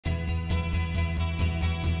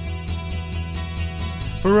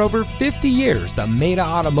For over 50 years, the Maita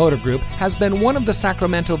Automotive Group has been one of the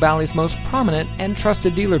Sacramento Valley's most prominent and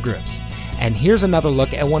trusted dealer groups. And here's another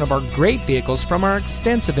look at one of our great vehicles from our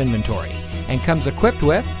extensive inventory, and comes equipped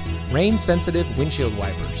with rain-sensitive windshield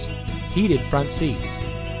wipers, heated front seats,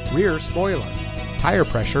 rear spoiler, tire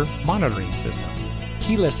pressure monitoring system,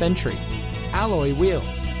 keyless entry, alloy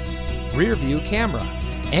wheels, rear view camera,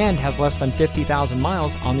 and has less than 50,000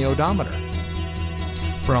 miles on the odometer.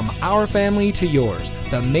 From our family to yours,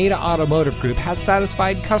 the Maita Automotive Group has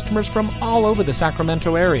satisfied customers from all over the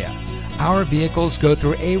Sacramento area. Our vehicles go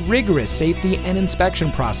through a rigorous safety and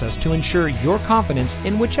inspection process to ensure your confidence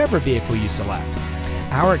in whichever vehicle you select.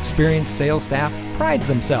 Our experienced sales staff prides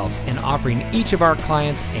themselves in offering each of our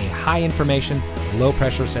clients a high information, low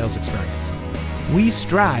pressure sales experience. We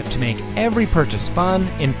strive to make every purchase fun,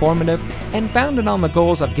 informative, and founded on the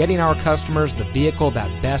goals of getting our customers the vehicle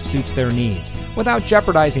that best suits their needs without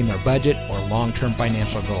jeopardizing their budget or long-term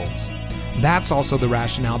financial goals. That's also the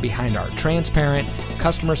rationale behind our transparent,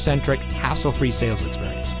 customer-centric, hassle-free sales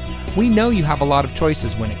experience. We know you have a lot of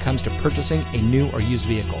choices when it comes to purchasing a new or used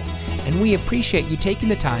vehicle, and we appreciate you taking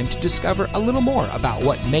the time to discover a little more about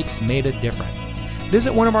what makes Maita different.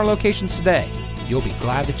 Visit one of our locations today. You'll be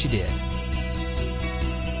glad that you did.